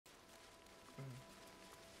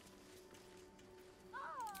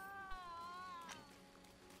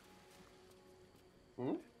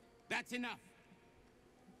Hmm? That's enough.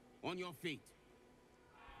 On your feet.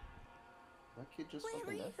 That kid just Where are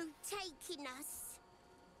fucking you left. taking us?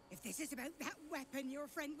 If this is about that weapon your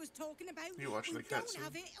friend was talking about, You watching we the don't cutscene?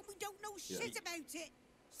 have it and we don't know Yeah. shit about it.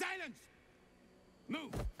 Silence!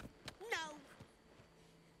 Move! No.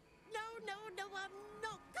 No, I'm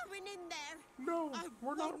not going in there. No, I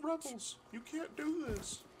we're not won't. rebels. You can't do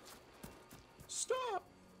this. Stop!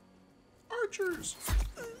 Archers!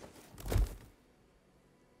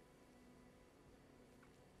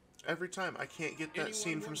 Every time, I can't get that Anyone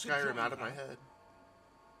scene from want to Skyrim join out of my us? head.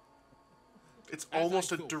 It's As I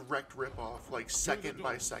almost a thought. direct rip-off, like second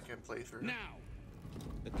by second playthrough. Now,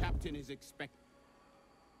 the captain is expected.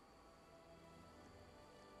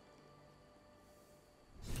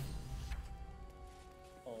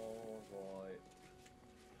 Alright.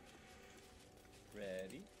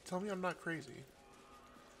 Ready? Tell me I'm not crazy.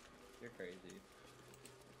 You're crazy.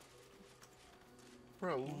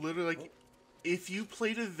 Bro, literally, like, if you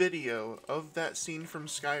played a video of that scene from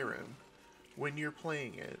Skyrim when you're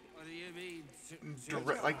playing it, What do you mean?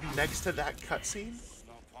 like next to that cutscene,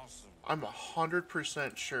 I'm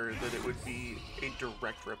 100% sure that it would be a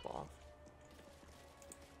direct ripoff.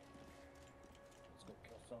 Let's go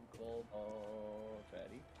kill some kobolds.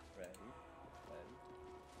 Ready?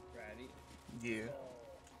 Ready? Yeah.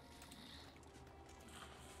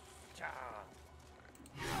 Cha!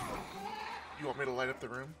 You want me to light up the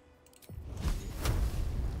room?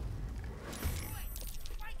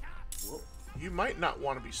 Whoa. You might not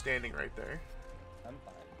want to be standing right there. I'm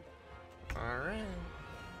fine. Alright.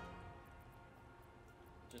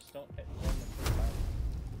 Just don't hit one the first time.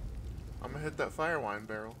 I'm gonna hit that fire wine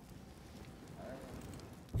barrel.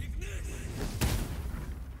 Alright.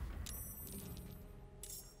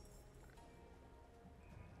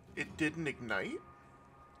 It didn't ignite?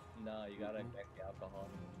 No, you gotta get the alcohol.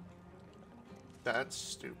 That's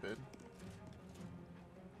stupid.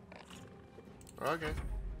 Okay.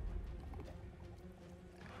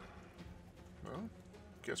 Well,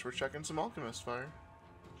 guess we're checking some alchemist fire.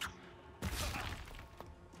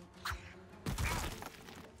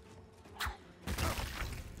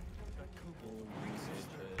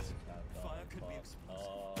 Fire could be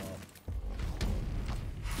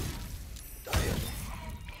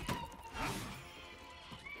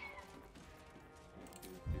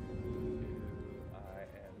I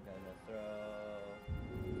am gonna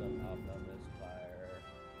throw some alchemist fire.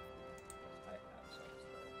 I have some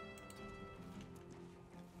still.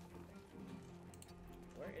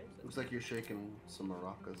 Where is it? Looks like you're shaking some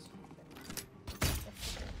maracas.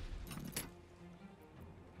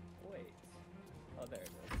 Wait. Oh, there it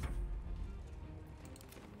is.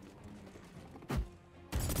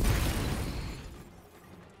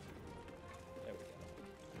 There we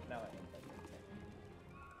go. Now I am playing.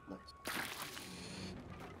 Nice.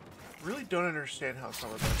 Really don't understand how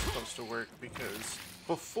some of that's supposed to work because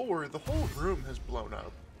before the whole room has blown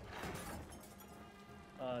up.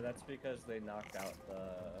 That's because they knocked out the.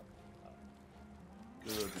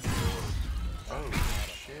 Good. Oh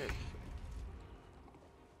shit.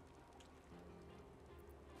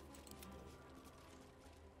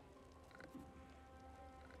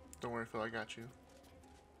 Don't worry, Phil, I got you.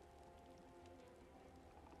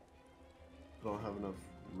 Don't have enough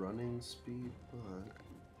running speed,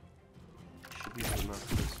 but should be able to knock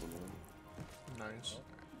this one out. Nice.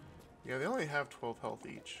 Yeah, they only have 12 health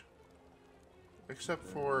each. Except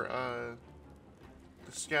for,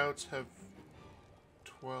 the scouts have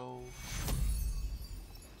 12.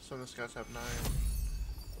 Some of the scouts have 9.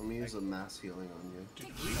 Let me use a mass healing on you. Did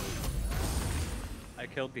we? I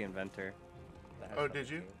killed the inventor. That has Oh, something did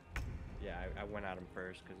you? to do- Yeah, I went at him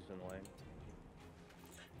first because he's annoying.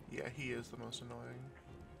 Yeah, he is the most annoying.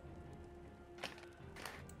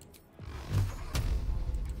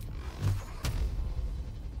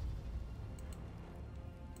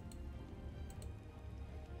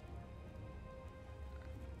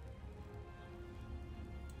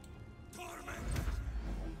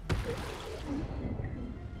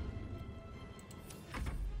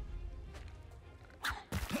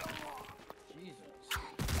 Jesus.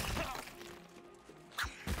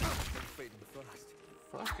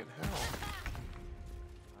 Fucking hell.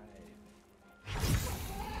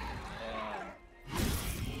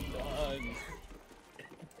 Done.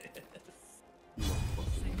 No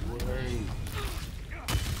fucking way.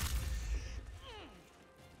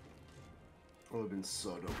 I would have been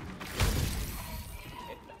so dope.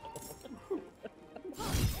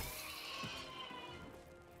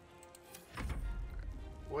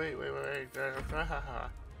 Wait.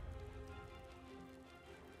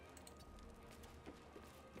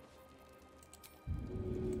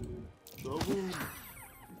 Double.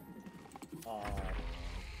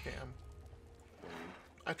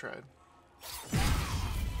 I tried.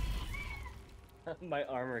 My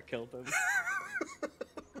armor killed him.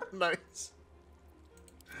 Nice.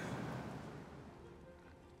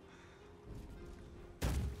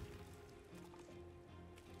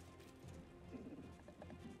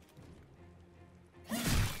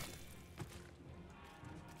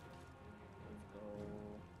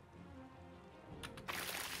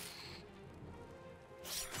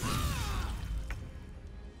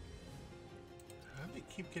 How do they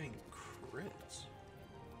keep getting crits?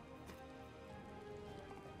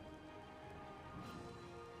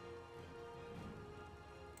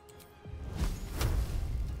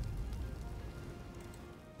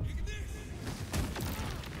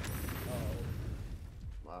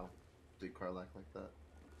 Wow. Did Karlak like that?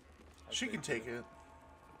 She can take it.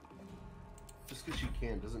 Just because she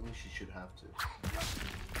can doesn't mean she should have to.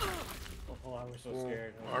 Oh, I was so Well,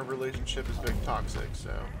 scared. our relationship is big toxic,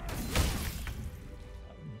 so. I'm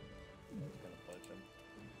gonna push him.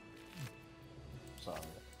 Sorry.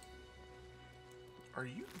 Are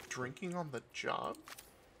you drinking on the job?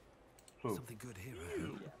 Who? Something good here, I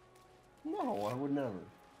hope. No, I would never.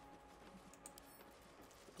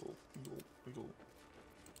 Wiggle, wiggle, wiggle.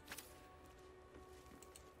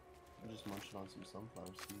 I'm just munching on some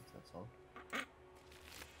sunflower seeds, that's all.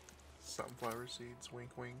 Sunflower seeds,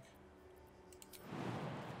 wink wink.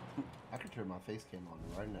 I could turn my face cam on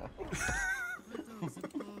right now. Adults are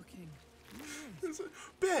barking.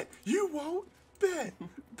 Bet! You won't! Bet!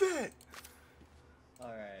 Bet!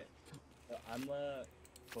 Alright. So I'm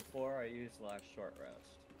before I use last short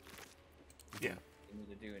rest, Yeah. you need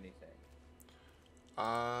to do anything.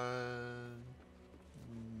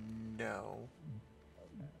 No.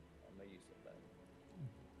 Okay. I'm gonna use it then.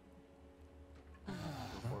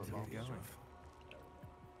 Before it Give it a bombs. go.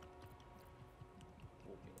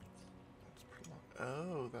 Okay. That's pretty long.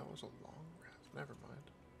 Oh, that was a long rest. Never mind.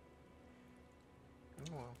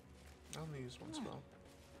 Oh well. I'll only use one spell.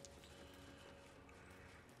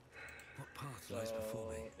 What path So lies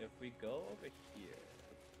before me? if we go over here,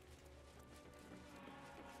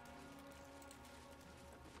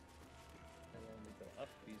 and then we go up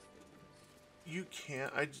these things. You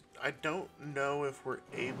can't. I don't know if we're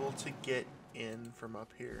able to get in from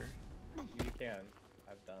up here. You can.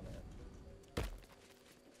 I've done it.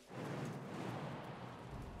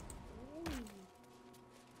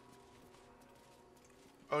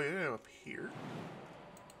 Oh, you're up here?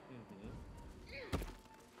 Mm-hmm.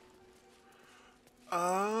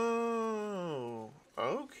 Oh.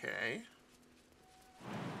 Okay.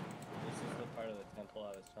 This is the part of the temple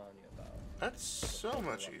I was telling you about. That's so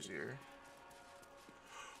much easier.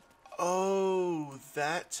 Oh,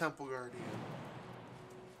 that Temple Guardian.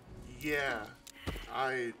 Yeah.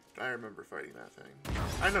 I remember fighting that thing.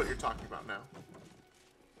 I know what you're talking about now.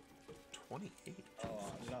 28. Oh,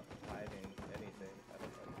 I'm not hiding anything. I don't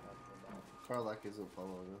know what you're talking about. Karlak isn't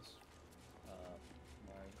following us.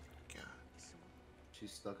 Mine. God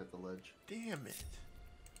She's stuck at the ledge. damn it.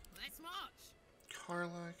 Let's march.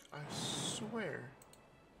 Karlak, I swear.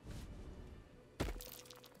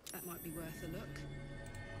 That might be worth a look.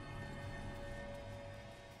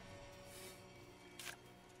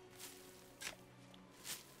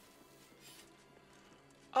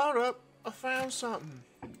 Hold up. I found something.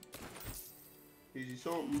 Is he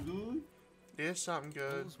something good? There's something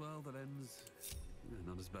good. All's well that ends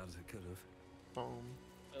not as bad as it could have. Boom.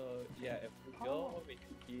 So yeah, if we go over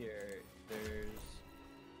here, there's.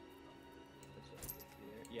 It's over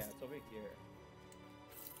here. Yeah, it's over here.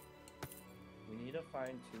 We need to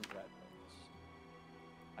find 2 weapons.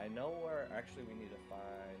 I know where. Actually, we need to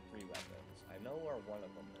find 3 weapons. I know where one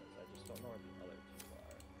of them is. I just don't know where the other 2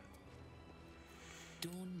 are.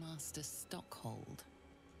 Dawnmaster Stockhold.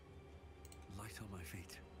 Light on my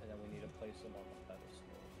feet. And then we need to place them on the pedestals.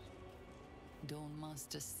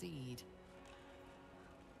 Dawnmaster Seed.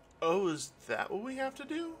 Oh, is that what we have to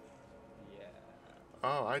do? Yeah.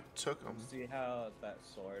 Oh, I took them. See how that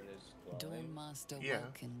sword is glowing? Dawnmaster Yeah.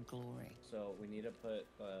 Welkin Glory. So we need to put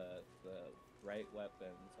the right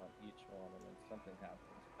weapons on each one, and then something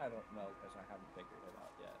happens. I don't know because I haven't figured it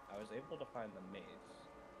out yet. I was able to find the mace.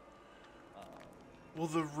 Well,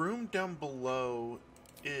 the room down below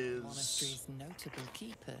is... Monastery's notable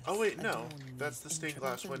keepers. Oh, wait, no. adorn That's these the stained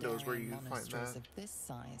glass windows where intra-Bulgarian you find monasteries that. of this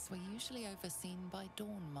size were usually overseen by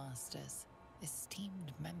Dawnmasters,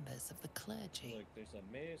 esteemed members of the clergy. Look, there's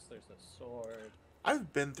a mace, there's a sword.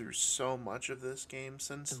 I've been through so much of this game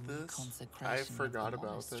since The this. reconsecration I of the forgot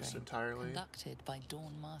about this monastery, entirely. Conducted by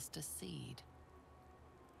Dawnmaster Seed.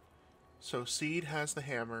 So Seed has the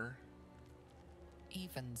hammer.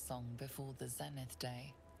 Evensong before the Zenith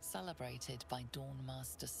Day, celebrated by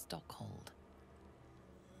Dawnmaster Stockhold.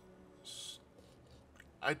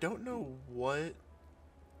 I don't know what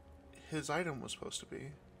his item was supposed to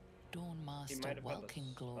be. Dawnmaster might have had Welkin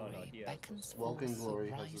this- oh, no, Glory he has beckons this forth Welkin the Glory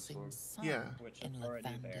has the rising sword. sun Yeah. Which in is already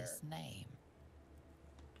Lathander's there. name.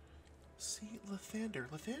 See, Lathander.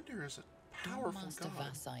 Lathander is a powerful Dawnmaster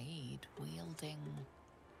god. Vasaid wielding...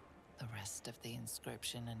 The rest of the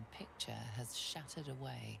inscription and picture has shattered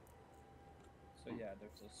away. So yeah,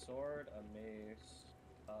 there's a sword, a mace,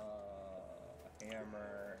 a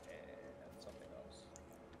hammer, and something else.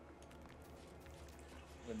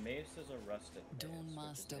 The mace is a rusted mace,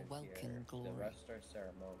 Dawnmaster which is in Welkin here. Glory. The rest are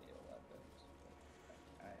ceremonial weapons.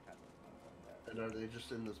 I haven't found them yet. And are they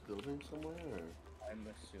just in this building somewhere? Or? I'm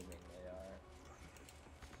assuming they are.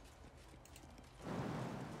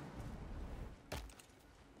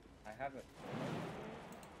 I haven't.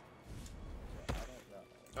 So I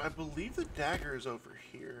don't know. I believe the dagger is over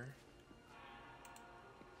here.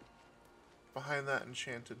 Behind that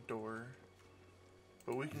enchanted door.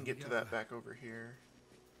 But we can get to that back over here.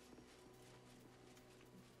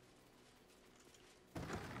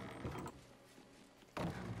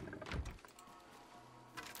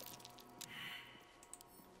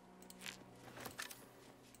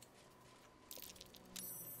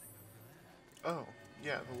 Oh,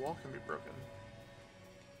 yeah, the wall can be broken.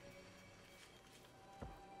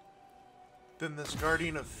 Then this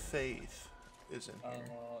Guardian of Faith is in here.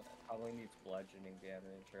 It probably needs bludgeoning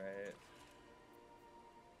damage, right?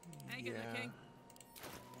 Hey, good looking.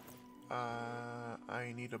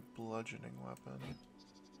 I need a bludgeoning weapon.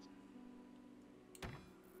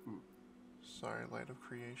 Sorry, Light of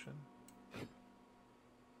Creation.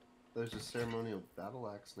 There's a ceremonial battle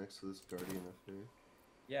axe next to this Guardian of Faith.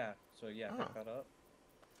 Yeah, so yeah, Oh. pick that up.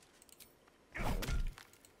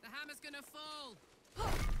 The hammer's gonna fall.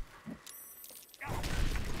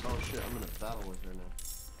 Oh shit, I'm in a battle with her now.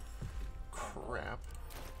 Crap.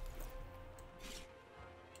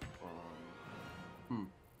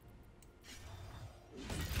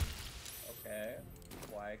 Okay.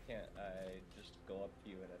 Why can't I just go up to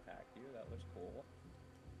you and attack you? That was cool.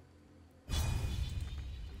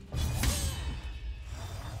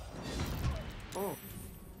 Oh!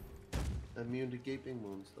 Immune to gaping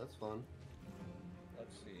wounds, that's fun.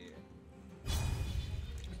 Let's see.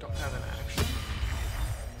 I don't have an action.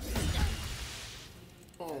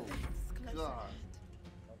 Oh god.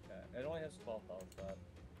 Okay. It only has 12 health, but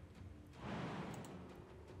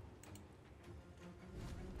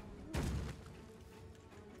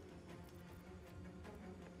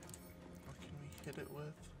What can we hit it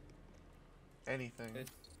with? Anything.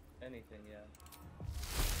 it's anything, yeah.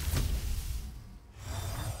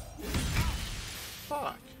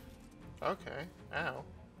 Fuck. Okay. Ow.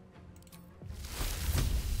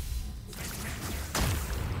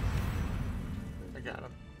 I got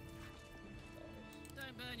him.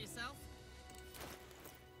 Don't burn yourself.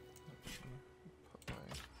 Put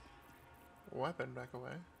my weapon back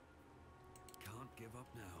away. Can't give up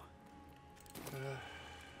now.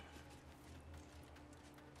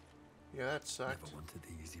 Yeah, that sucked. Never wanted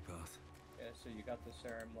the easy path. Yeah, so you got the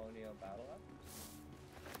ceremonial battle axe?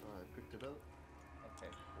 I picked it up.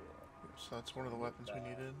 Okay, cool. So that's one of the weapons we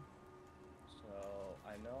needed. So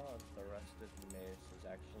I know the rusted mace is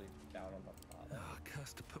actually down on the bottom. Ah,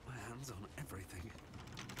 cursed to put my hands on everything.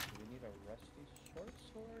 Do we need a rusty short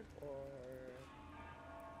sword or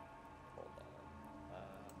hold on.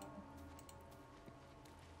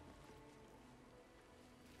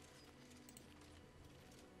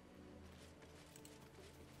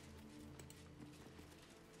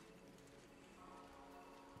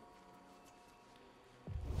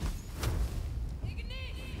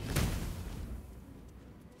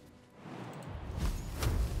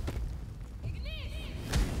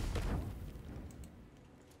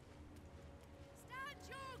 Stand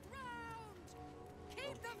your ground!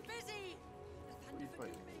 Keep them busy! What are you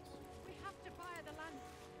fighting Forgive me. against? We have to fire the land.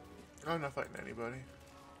 I'm not fighting anybody.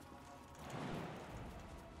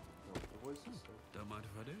 Oh, the voice is so... Don't mind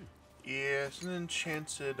if I do. Yeah, it's an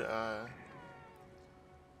enchanted,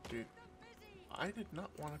 Dude, I did not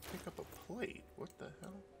want to pick up a plate. What the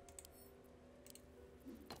hell?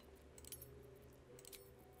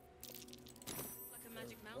 Like a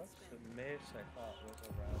magic mouth What's spell. the mace I thought was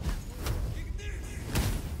around?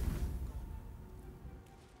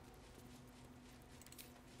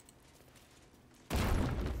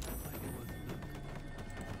 Might be worth a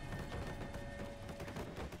look.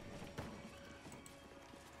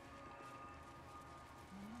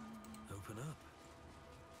 Open up.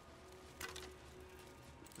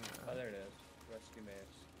 Oh, there it is. Rescue mace.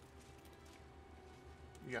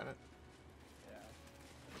 You got it?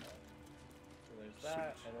 Yeah. Okay. So there's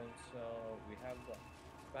that, and then so we have the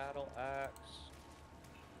battle axe.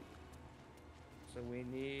 So we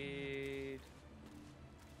need...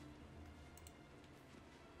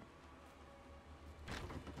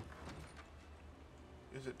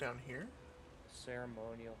 Is it down here?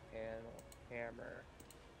 ceremonial panel hammer.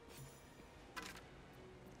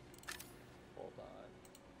 Hold on.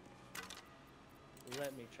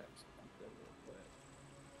 Let me check something real quick.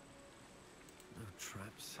 No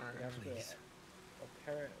traps, We have to please.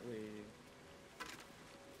 apparently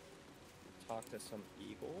talk to some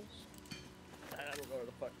eagles. I don't know where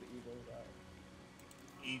the fuck the eagles are.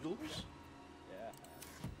 Eagles? Yeah.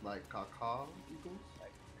 Like caca eagles?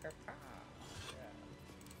 Like, caca. Yeah.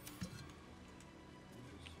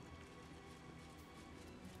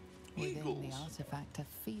 Within the Eagles. artifact, a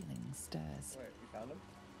feeling stirs. Wait, you found them?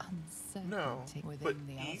 Uncertainty. but Within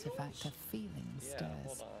the eagles? artifact, a feeling Yeah,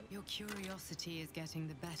 hold stirs. on. Your curiosity is getting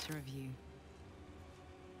the better of you.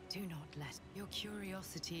 Do not let... Your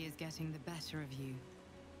curiosity is getting the better of you.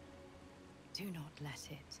 Do not let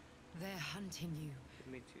it. They're hunting you. Give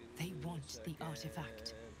me 2 They want the seconds.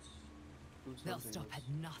 artifact. Who's They'll hunting stop us? at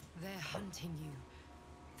nothing. They're hunting you.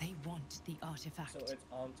 They want the artifact. So it's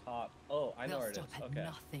on top. Oh, I know They'll where it is. stop at Okay.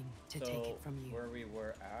 nothing to So take it from you. where we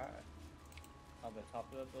were at, on the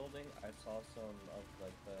top of the building, I saw some of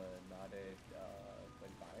like the knotted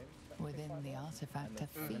like vines. that we could Within climb the on, artifact, and a then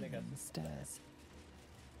we're gonna get feeling there. stirs.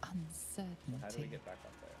 How do we Uncertainty. get back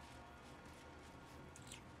up there?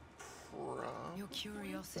 Your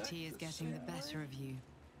curiosity is getting the better of you.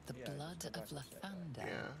 The Yeah, blood just go of back a second. Lathander,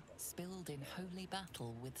 Yeah. spilled in holy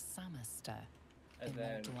battle with Samaster, And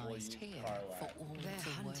then we'll immortalized use here Carlac. for all They're to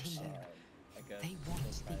hunting worship. you. I guess They want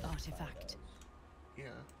we'll the try and find artifact. those.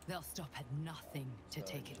 Yeah. They'll stop at nothing to So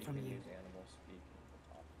take it you from can you. use animal speak at the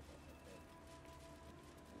top of it, I think.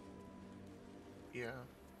 Yeah.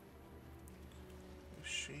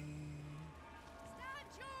 She... Stand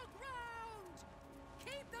your ground!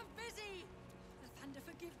 Keep them busy! The thunder,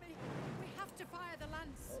 forgive me. We have to fire the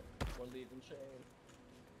lance. Oh, we're leaving Shane.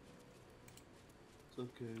 It's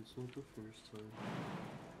okay, it's not the first time.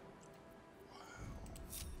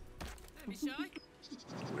 Don't be shy.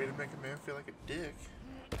 Way to make a man feel like a dick.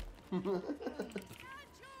 Stand your ground!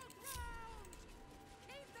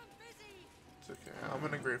 Keep them busy! It's okay. I'm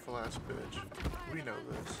an ungrateful ass bitch. We know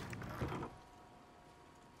this.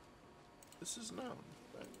 This is known.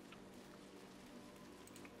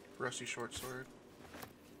 Rusty short sword.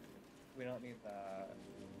 We don't need that.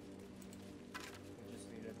 We just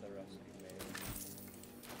needed the rusty mace.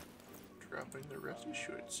 Dropping the rusty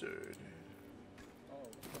short sword. Oh,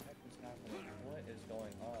 what the heck is happening? What is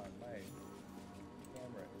going on? My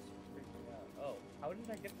camera is freaking out. Oh, how did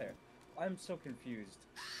I get there? I'm so confused.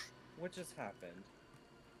 What just happened?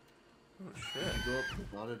 Oh Did shit. you go up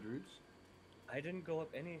the knotted roots? I didn't go up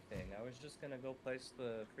anything. I was just gonna go place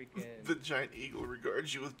the freaking... The giant eagle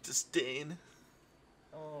regards you with disdain.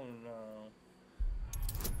 Oh no.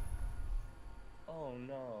 Oh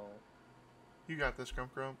no. You got this,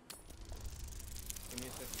 Grump-Grump. Give me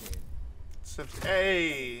 15.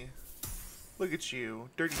 Hey! Look at you.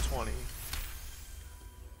 Dirty 20.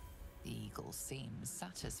 The eagle seems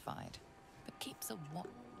satisfied, but keeps a watch.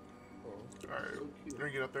 Cool. Alright. You gonna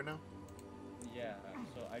get up there now? Yeah,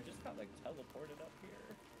 so I just got like teleported up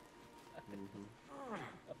here.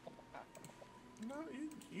 No,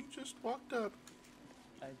 you just walked up.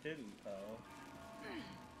 I didn't though.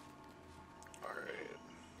 Alright.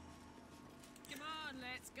 Come on,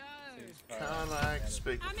 let's go. Seems Kinda fine. like Yeah,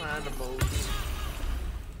 speak I'm of in. animals.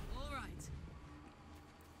 All right.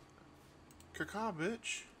 Caca,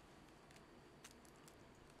 bitch.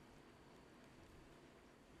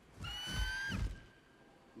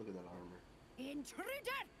 Look at that armor.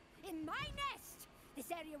 Intruder! In my nest! This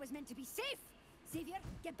area was meant to be safe! Xavier,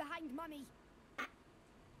 get behind Mummy.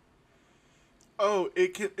 Oh,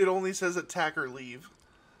 it only says attack or leave.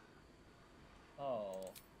 Oh.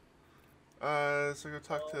 So go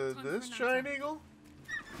talk to Time for this an giant answer. eagle?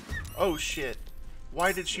 Oh shit.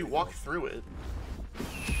 Why did she walk through it?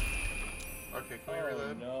 Okay, can we Oh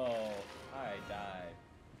reload? no. I died.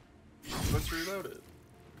 Let's reload it.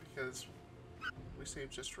 Because we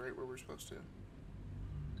saved just right where we're supposed to.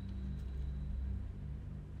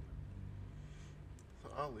 So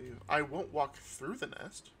I'll leave. I won't walk through the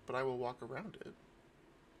nest, but I will walk around it.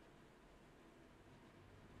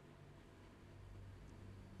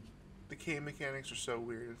 The game mechanics are so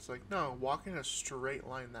weird. It's like, no, walk in a straight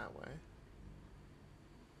line that way.